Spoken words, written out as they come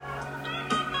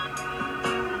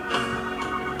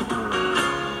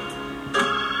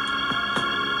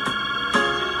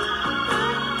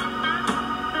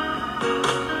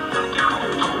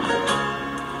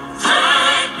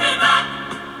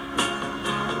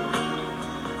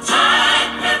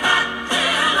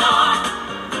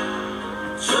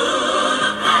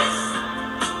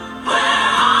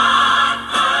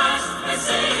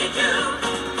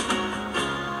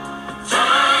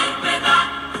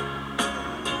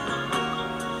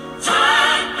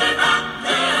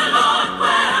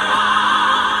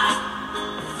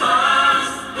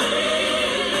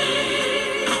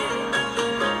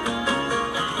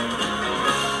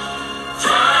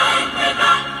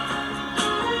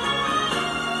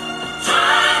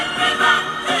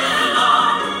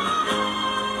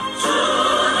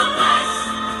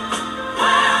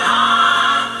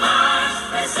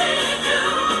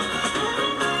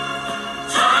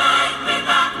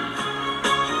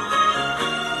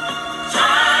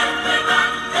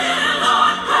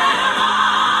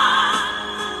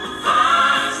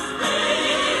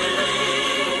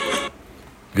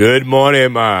Good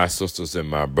morning, my sisters and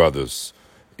my brothers.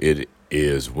 It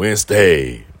is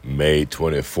Wednesday, May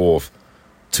 24th,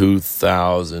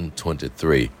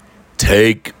 2023.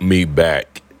 Take me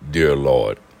back, dear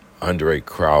Lord. Andraé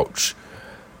Crouch.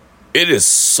 It is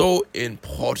so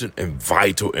important and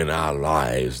vital in our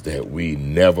lives that we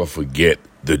never forget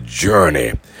the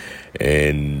journey.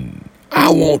 And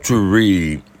I want to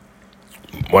read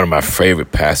one of my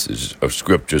favorite passages of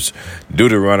scriptures,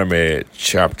 Deuteronomy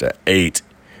chapter 8,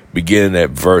 beginning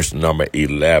at verse number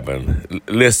 11.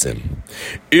 Listen,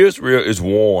 Israel is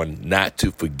warned not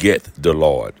to forget the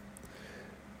Lord.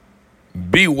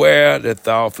 Beware that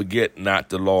thou forget not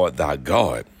the Lord thy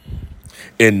God,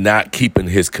 in not keeping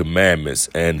his commandments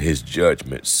and his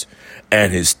judgments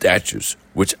and his statutes,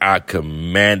 which I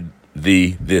command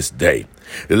thee this day.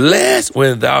 Lest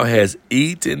when thou hast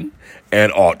eaten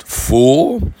and art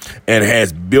full, and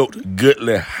hast built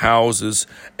goodly houses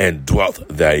and dwelt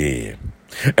therein,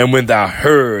 and when thy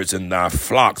herds and thy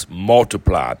flocks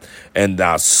multiply, and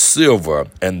thy silver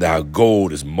and thy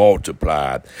gold is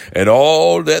multiplied, and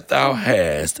all that thou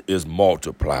hast is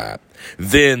multiplied,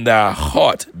 then thy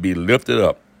heart be lifted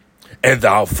up, and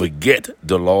thou forget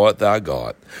the Lord thy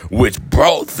God, which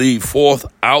brought thee forth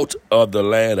out of the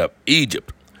land of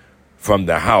Egypt from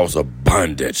the house of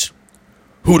bondage,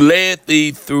 who led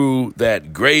thee through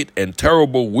that great and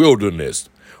terrible wilderness,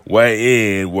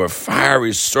 wherein were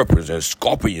fiery serpents and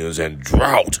scorpions and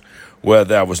drought, where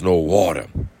there was no water,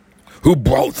 who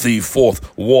brought thee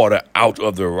forth water out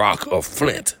of the rock of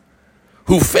flint,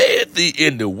 who fed thee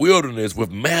in the wilderness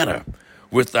with manna,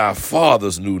 which thy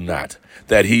fathers knew not,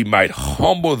 that he might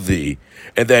humble thee,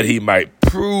 and that he might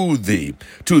prove thee,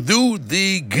 to do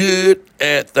thee good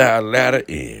at thy latter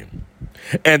end.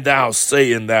 And thou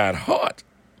say in thine heart,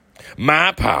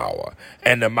 my power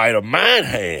and the might of mine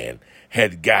hand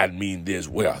had gotten me this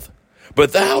wealth.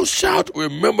 But thou shalt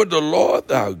remember the Lord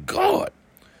thy God,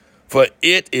 for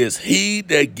it is he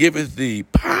that giveth thee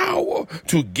power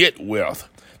to get wealth,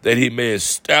 that he may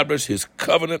establish his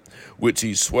covenant, which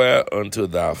he sware unto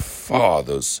thy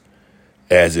fathers,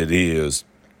 as it is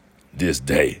this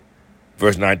day.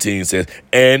 Verse 19 says,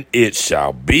 and it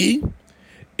shall be,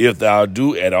 if thou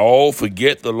do at all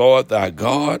forget the Lord thy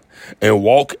God, and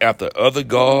walk after other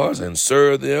gods, and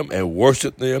serve them, and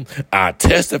worship them, I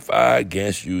testify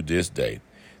against you this day,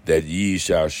 that ye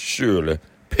shall surely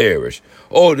perish.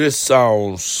 Oh, this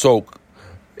sounds so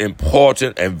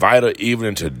important and vital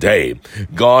even today.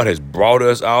 God has brought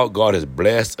us out. God has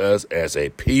blessed us as a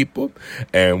people.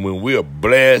 And when we are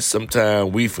blessed,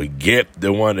 sometimes we forget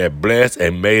the one that blessed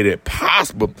and made it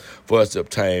possible for us to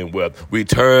obtain wealth. We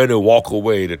turn and walk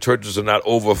away. The churches are not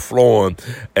overflowing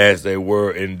as they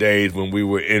were in days when we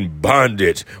were in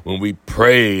bondage, when we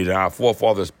prayed, our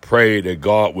forefathers prayed that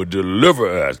God would deliver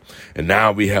us. And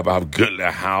now we have our goodly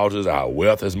houses, our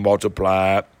wealth has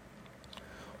multiplied.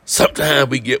 Sometimes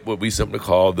we get what we simply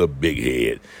call the big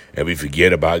head, and we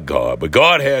forget about God. But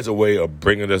God has a way of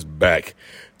bringing us back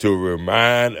to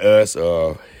remind us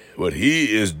of what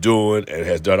he is doing and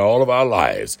has done all of our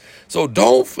lives. So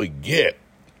don't forget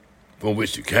from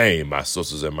which you came, my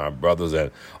sisters and my brothers,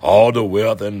 and all the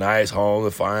wealth and nice homes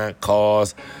and fine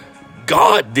cars.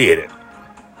 God did it.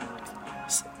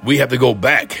 We have to go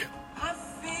back.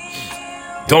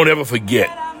 Don't ever forget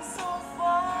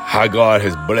how God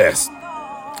has blessed,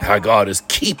 how God is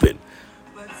keeping,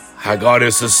 how God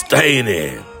is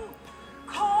sustaining.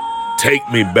 Take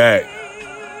me back,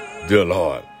 dear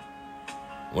Lord.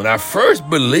 When I first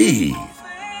believed,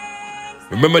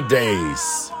 remember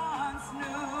days,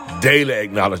 daily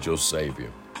acknowledge your Savior.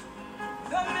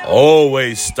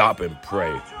 Always stop and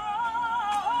pray.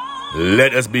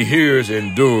 Let us be hearers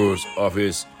and doers of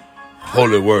his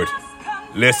holy word.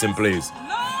 Listen, please.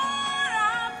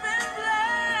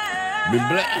 Be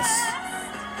blessed.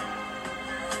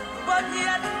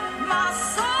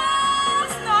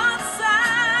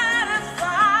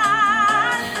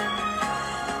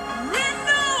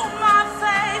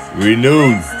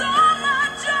 Renew,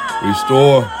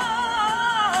 restore,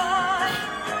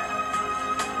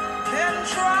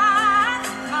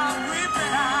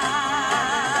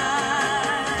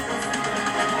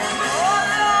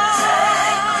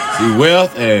 see,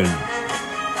 wealth and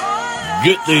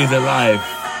good things in life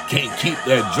can't keep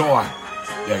that joy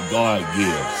that God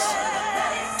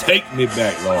gives. Take me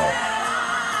back, Lord.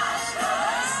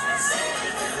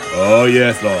 Oh,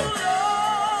 yes, Lord.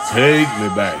 Take me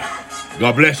back.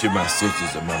 God bless you, my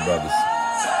sisters and my brothers.